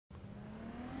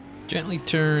Gently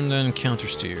turn, then counter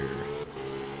steer.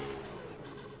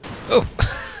 Oh!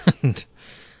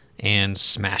 And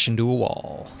smash into a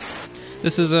wall.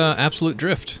 This is Absolute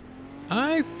Drift.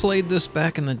 I played this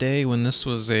back in the day when this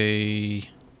was a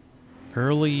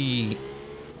early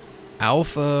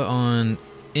alpha on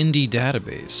Indie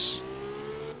Database.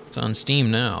 It's on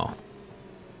Steam now.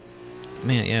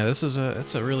 Man, yeah,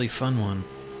 it's a really fun one.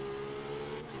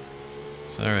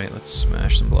 So, alright, let's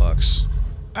smash some blocks.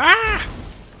 Ah!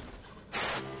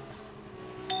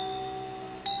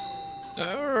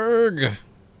 Arrgh!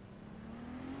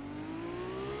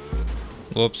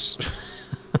 Whoops.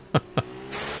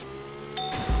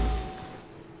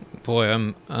 Boy,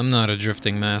 I'm not a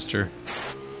drifting master.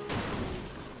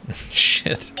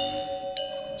 Shit.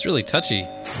 It's really touchy.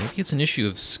 Maybe it's an issue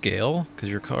of scale,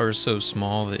 because your car is so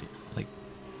small that, like...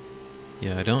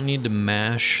 Yeah, I don't need to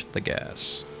mash the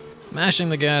gas. Mashing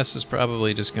the gas is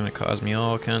probably just going to cause me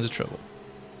all kinds of trouble.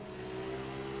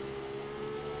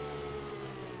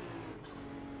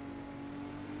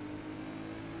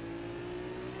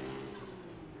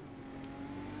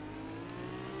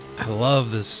 I love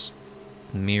this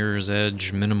Mirror's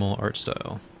Edge minimal art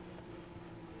style.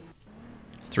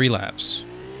 3 laps.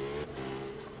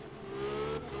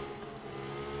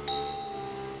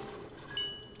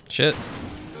 Shit.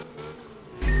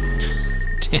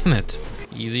 Damn it.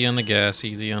 Easy on the gas,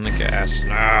 easy on the gas.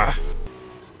 Ah.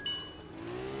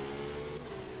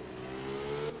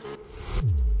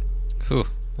 Whew,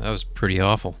 that was pretty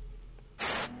awful.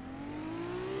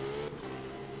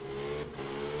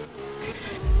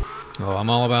 Oh,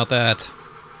 I'm all about that.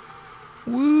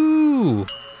 Woo!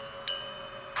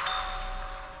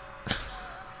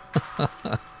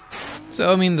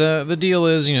 So, I mean, the deal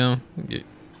is, you know,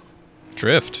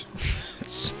 drift.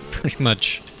 It's pretty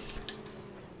much...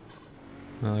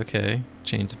 Okay,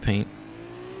 change the paint.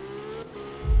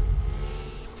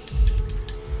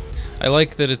 I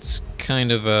like that it's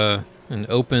kind of an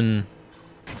open...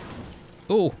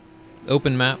 Oh!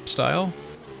 Open map style.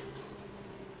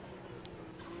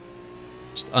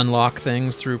 Just unlock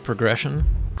things through progression.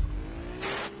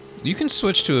 You can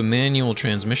switch to a manual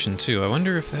transmission too. I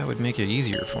wonder if that would make it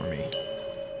easier for me.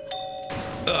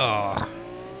 Ugh.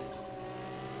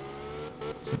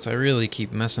 Since I really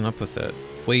keep messing up with that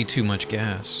way too much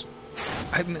gas.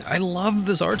 I love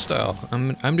this art style.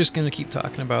 I'm just gonna keep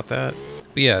talking about that.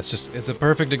 But yeah, it's a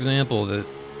perfect example that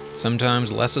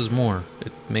sometimes less is more.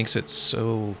 It makes it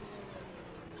so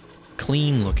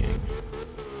clean looking.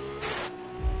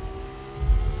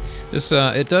 This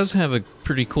it does have a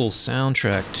pretty cool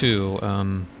soundtrack too.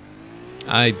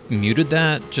 I muted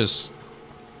that. Just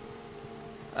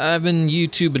I've been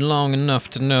YouTubing long enough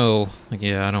to know. Like,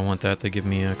 yeah, I don't want that to give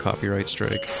me a copyright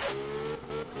strike.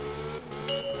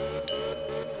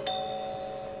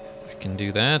 I can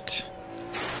do that.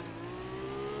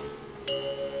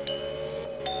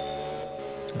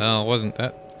 Well, wasn't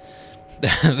that?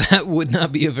 That would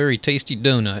not be a very tasty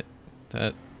donut.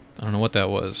 That I don't know what that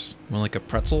was. More like a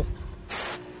pretzel.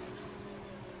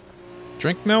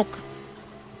 Drink milk.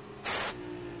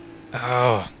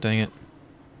 Oh, dang it.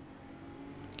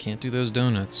 Can't do those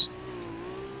donuts.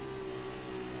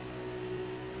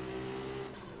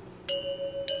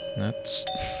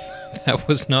 That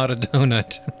was not a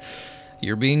donut.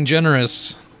 You're being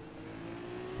generous.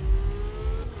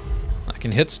 I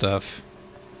can hit stuff.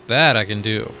 That I can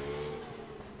do.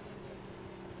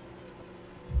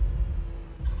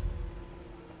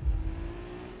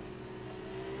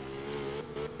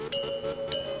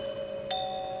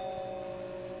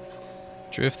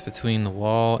 Drift between the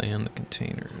wall and the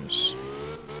containers.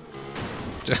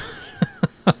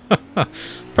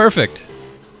 Perfect.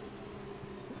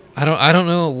 I don't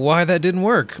know why that didn't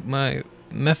work. My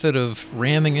method of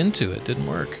ramming into it didn't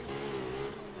work.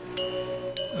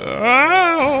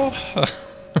 Oh.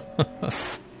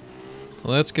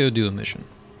 Let's go do a mission.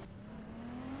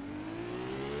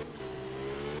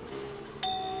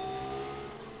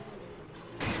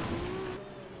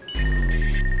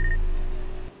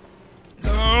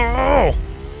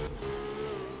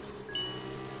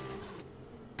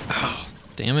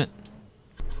 Damn it.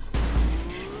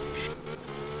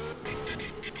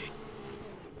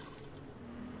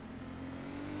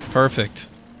 Perfect.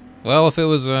 Well, if it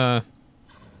was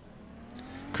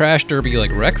Crash Derby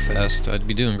like Wreckfest, I'd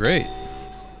be doing great.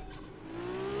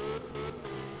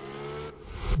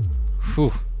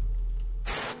 Whew.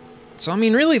 So I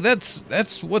mean, really, that's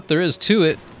what there is to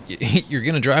it. You're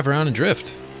gonna drive around and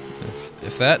drift.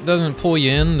 If that doesn't pull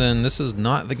you in, then this is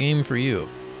not the game for you.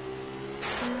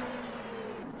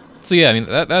 So yeah, I mean,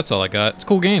 that's all I got. It's a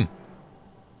cool game.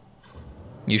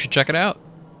 You should check it out.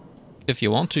 If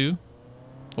you want to.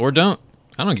 Or don't.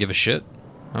 I don't give a shit.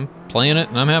 I'm playing it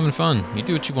and I'm having fun. You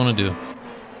do what you want to do.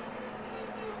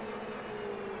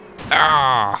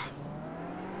 Ah!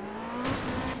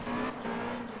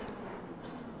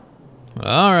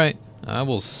 Alright, I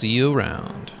will see you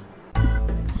around.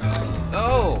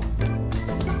 Oh!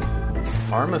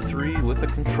 Arma 3 with a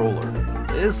controller.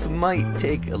 This might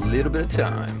take a little bit of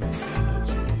time.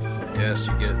 Yes,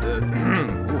 you get the...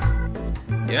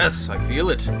 Yes, I feel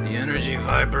it. The energy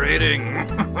vibrating.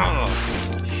 Oh,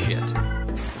 shit.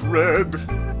 Red,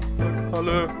 the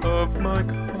color of my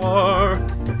car.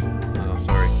 Oh,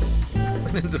 sorry.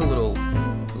 I did a little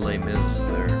Les Mis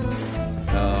there.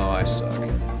 Oh, I suck.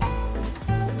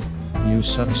 You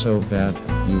suck so bad,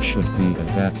 you should be a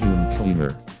vacuum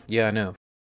cleaner. Yeah, I know.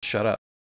 Shut up.